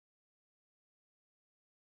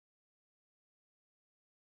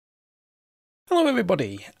Hello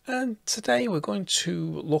everybody, and today we're going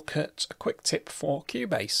to look at a quick tip for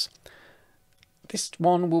Cubase. This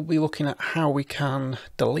one will be looking at how we can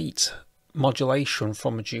delete modulation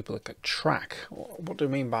from a duplicate track. What do I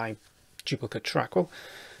mean by duplicate track? Well,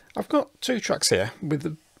 I've got two tracks here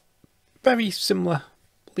with very similar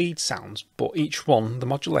lead sounds, but each one, the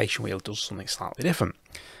modulation wheel does something slightly different.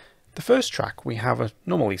 The first track, we have a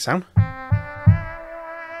normal lead sound.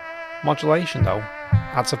 Modulation though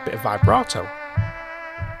adds a bit of vibrato.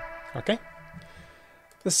 Okay.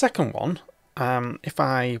 The second one, if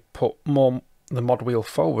I put the mod wheel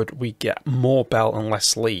forward, we get more bell and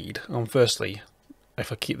less lead. And firstly,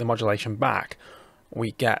 if I keep the modulation back,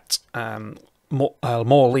 we get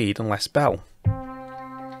more lead and less bell.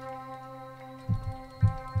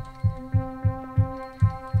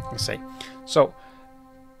 Let's see. So,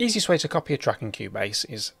 easiest way to copy a track in Cubase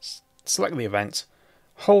is select the event,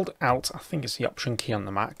 hold Alt, I think it's the Option key on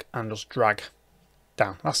the Mac, and just drag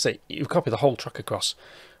down. That's it. You copy the whole track across.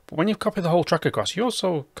 But when you've copied the whole track across, you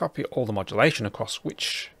also copy all the modulation across,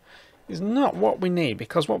 which is not what we need,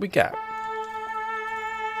 because what we get,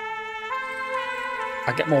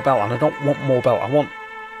 I get more bell, and I don't want more bell. I want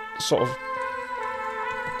sort of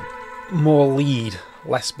more lead,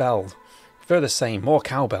 less bell. Further saying more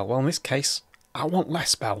cowbell. Well, in this case, I want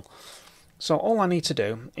less bell. So all I need to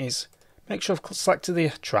do is make sure I've selected the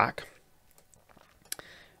track.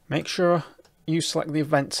 Make sure you select the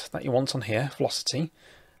event that you want on here, velocity.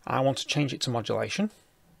 I want to change it to modulation.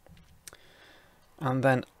 And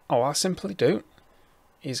then all I simply do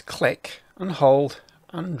is click and hold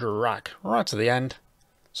and drag right to the end.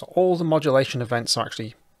 So all the modulation events are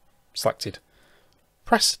actually selected.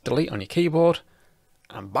 Press delete on your keyboard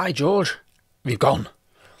and by George, we've gone.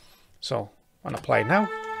 So when I play now,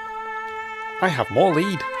 I have more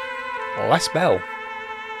lead, less bell.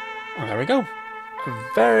 And there we go.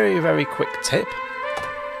 A very, very quick tip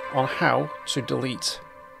on how to delete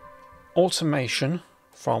automation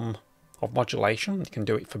of modulation. You can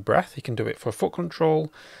do it for breath, you can do it for foot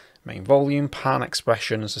control, main volume, pan,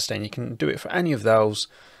 expression, and sustain. You can do it for any of those,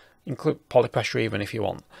 include polypressure even if you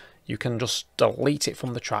want. You can just delete it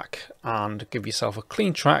from the track and give yourself a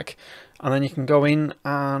clean track, and then you can go in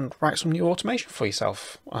and write some new automation for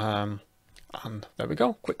yourself. And there we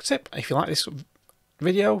go, quick tip. If you like this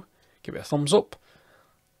video, give it a thumbs up,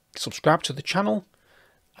 subscribe to the channel,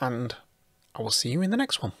 and I will see you in the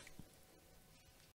next one.